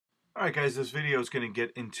Alright guys, this video is going to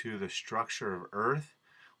get into the structure of Earth.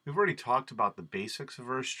 We've already talked about the basics of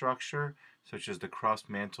Earth's structure, such as the crust,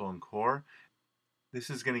 mantle, and core. This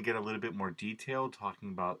is going to get a little bit more detailed, talking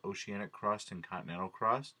about oceanic crust and continental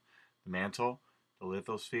crust, the mantle, the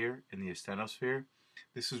lithosphere, and the asthenosphere.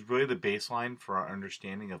 This is really the baseline for our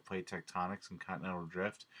understanding of plate tectonics and continental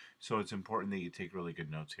drift, so it's important that you take really good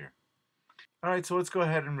notes here. Alright, so let's go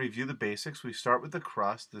ahead and review the basics. We start with the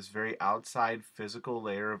crust, this very outside physical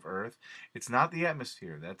layer of Earth. It's not the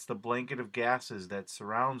atmosphere, that's the blanket of gases that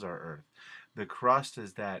surrounds our Earth. The crust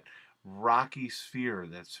is that rocky sphere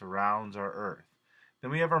that surrounds our Earth. Then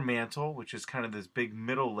we have our mantle, which is kind of this big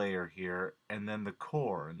middle layer here, and then the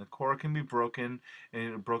core. And the core can be broken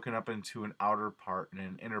up into an outer part and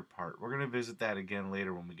an inner part. We're going to visit that again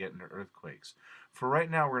later when we get into earthquakes. For right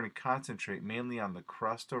now, we're going to concentrate mainly on the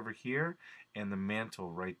crust over here and the mantle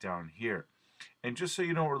right down here. And just so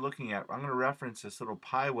you know what we're looking at, I'm going to reference this little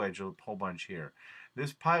pie wedge a whole bunch here.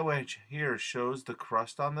 This pie wedge here shows the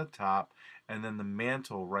crust on the top and then the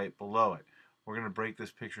mantle right below it. We're going to break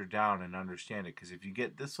this picture down and understand it, because if you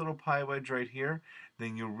get this little pie wedge right here,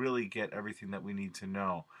 then you'll really get everything that we need to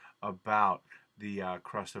know about the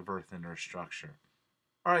crust of Earth and Earth structure.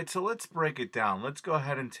 Alright, so let's break it down. Let's go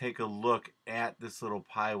ahead and take a look at this little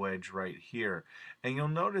pie wedge right here. And you'll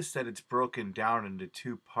notice that it's broken down into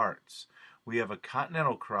two parts. We have a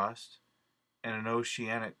continental crust and an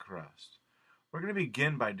oceanic crust. We're going to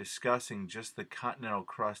begin by discussing just the continental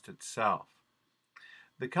crust itself.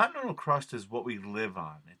 The continental crust is what we live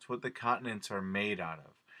on. It's what the continents are made out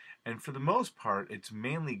of. And for the most part, it's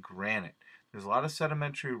mainly granite. There's a lot of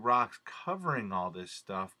sedimentary rocks covering all this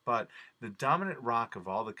stuff, but the dominant rock of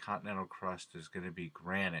all the continental crust is going to be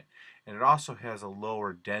granite. And it also has a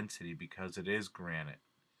lower density because it is granite.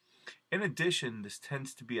 In addition, this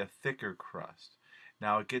tends to be a thicker crust.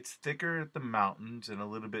 Now, it gets thicker at the mountains and a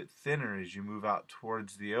little bit thinner as you move out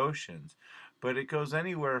towards the oceans, but it goes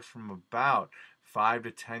anywhere from about 5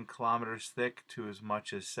 to 10 kilometers thick to as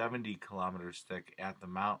much as 70 kilometers thick at the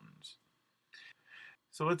mountains.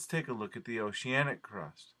 So let's take a look at the oceanic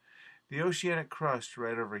crust. The oceanic crust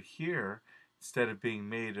right over here, instead of being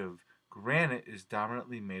made of granite, is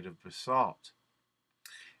dominantly made of basalt.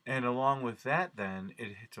 And along with that then,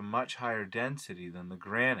 it hits a much higher density than the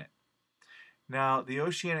granite. Now, the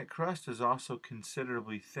oceanic crust is also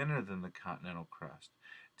considerably thinner than the continental crust.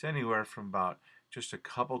 It's anywhere from about just a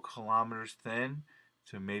couple kilometers thin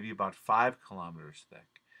to maybe about 5 kilometers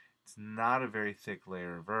thick. It's not a very thick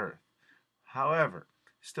layer of Earth. However,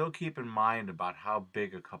 still keep in mind about how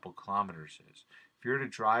big a couple kilometers is. If you were to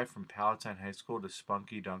drive from Palatine High School to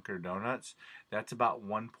Spunky Dunker Donuts, that's about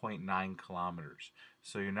 1.9 kilometers.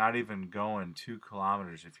 So you're not even going 2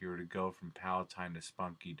 kilometers if you were to go from Palatine to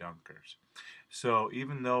Spunky Dunkers. So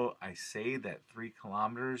even though I say that 3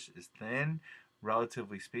 kilometers is thin,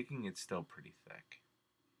 relatively speaking, it's still pretty thick.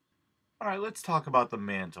 Alright, let's talk about the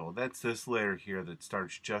mantle. That's this layer here that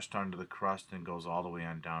starts just under the crust and goes all the way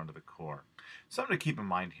on down to the core. Something to keep in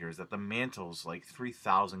mind here is that the mantle is like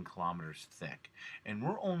 3,000 kilometers thick, and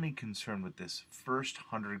we're only concerned with this first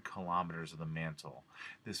 100 kilometers of the mantle.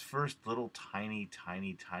 This first little tiny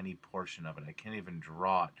portion of it. I can't even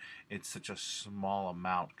draw it. It's such a small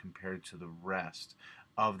amount compared to the rest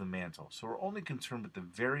of the mantle. So we're only concerned with the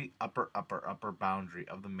very upper boundary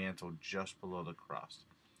of the mantle just below the crust.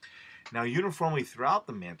 Now, uniformly throughout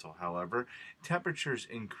the mantle, however, temperatures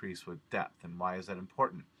increase with depth. And why is that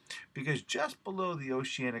important? Because just below the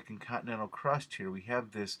oceanic and continental crust here, we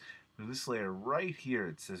have this layer right here.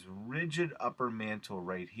 It says rigid upper mantle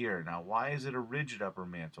right here. Now, why is it a rigid upper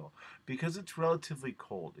mantle? Because it's relatively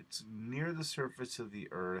cold. It's near the surface of the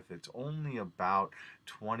Earth. It's only about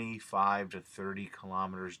 25 to 30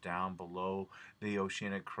 kilometers down below the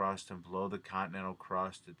oceanic crust and below the continental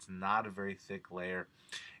crust. It's not a very thick layer.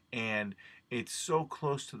 And it's so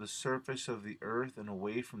close to the surface of the Earth and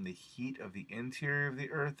away from the heat of the interior of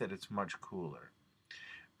the Earth that it's much cooler.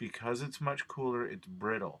 Because it's much cooler, it's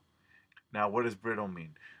brittle. Now, what does brittle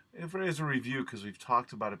mean? If it is a review, because we've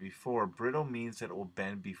talked about it before, brittle means that it will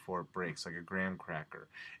bend before it breaks, like a graham cracker.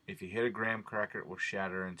 If you hit a graham cracker, it will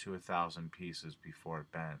shatter into 1,000 pieces before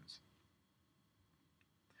it bends.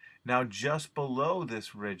 Now, just below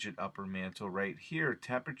this rigid upper mantle right here,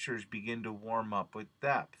 temperatures begin to warm up with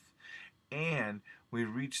depth. And we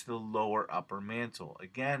reach the lower upper mantle.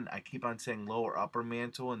 Again, I keep on saying lower upper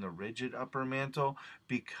mantle and the rigid upper mantle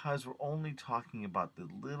because we're only talking about the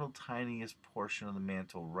little tiniest portion of the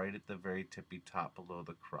mantle right at the very tippy top below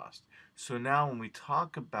the crust. So now when we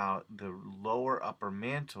talk about the lower upper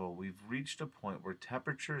mantle, we've reached a point where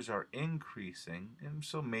temperatures are increasing, and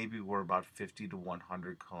so maybe we're about 50 to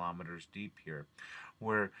 100 kilometers deep here.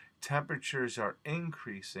 where temperatures are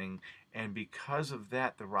increasing, and because of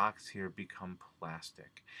that, the rocks here become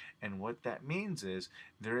plastic. And what that means is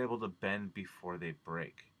they're able to bend before they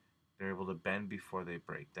break. They're able to bend before they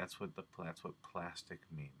break. That's what plastic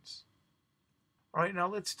means. All right, now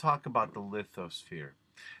let's talk about the lithosphere.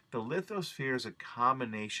 The lithosphere is a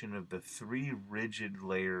combination of the three rigid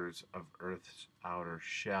layers of Earth's outer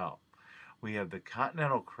shell. We have the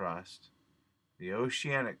continental crust, the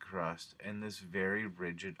oceanic crust, and this very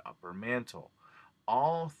rigid upper mantle.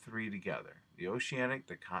 All three together, the oceanic,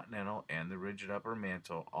 the continental, and the rigid upper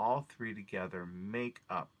mantle, all three together make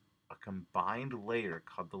up a combined layer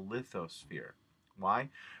called the lithosphere. Why?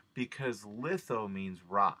 Because litho means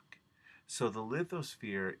rock. So the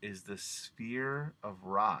lithosphere is the sphere of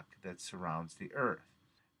rock that surrounds the Earth.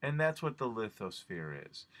 And that's what the lithosphere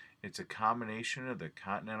is. It's a combination of the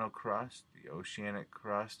continental crust, the oceanic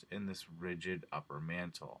crust, and this rigid upper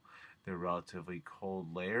mantle. They're relatively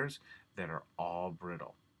cold layers that are all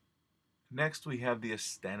brittle. Next, we have the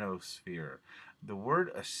asthenosphere. The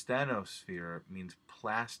word asthenosphere means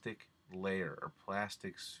plastic layer or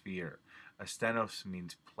plastic sphere. Asthenos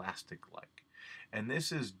means plastic-like. And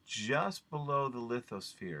this is just below the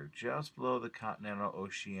lithosphere, just below the continental,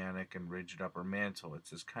 oceanic, and rigid upper mantle. It's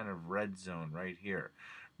this kind of red zone right here.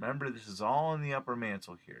 Remember, this is all in the upper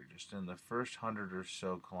mantle here, just in the first 100 or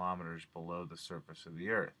so kilometers below the surface of the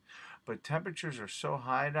Earth. But temperatures are so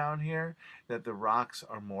high down here that the rocks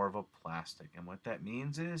are more of a plastic. And what that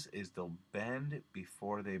means is they'll bend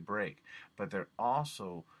before they break. But they're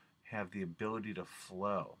also have the ability to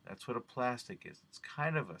flow. That's what a plastic is. It's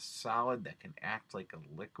kind of a solid that can act like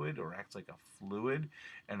a liquid or act like a fluid.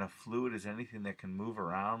 And a fluid is anything that can move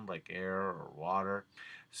around like air or water.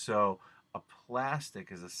 So a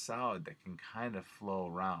plastic is a solid that can kind of flow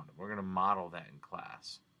around. We're going to model that in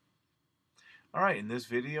class. All right, in this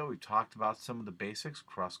video, we talked about some of the basics,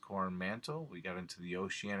 crust, core, and mantle. We got into the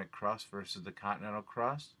oceanic crust versus the continental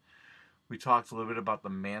crust. We talked a little bit about the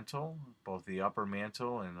mantle, both the upper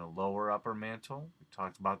mantle and the lower upper mantle. We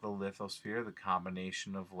talked about the lithosphere, the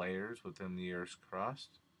combination of layers within the Earth's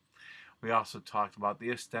crust. We also talked about the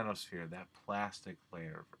asthenosphere, that plastic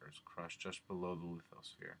layer of Earth's crust just below the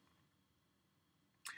lithosphere.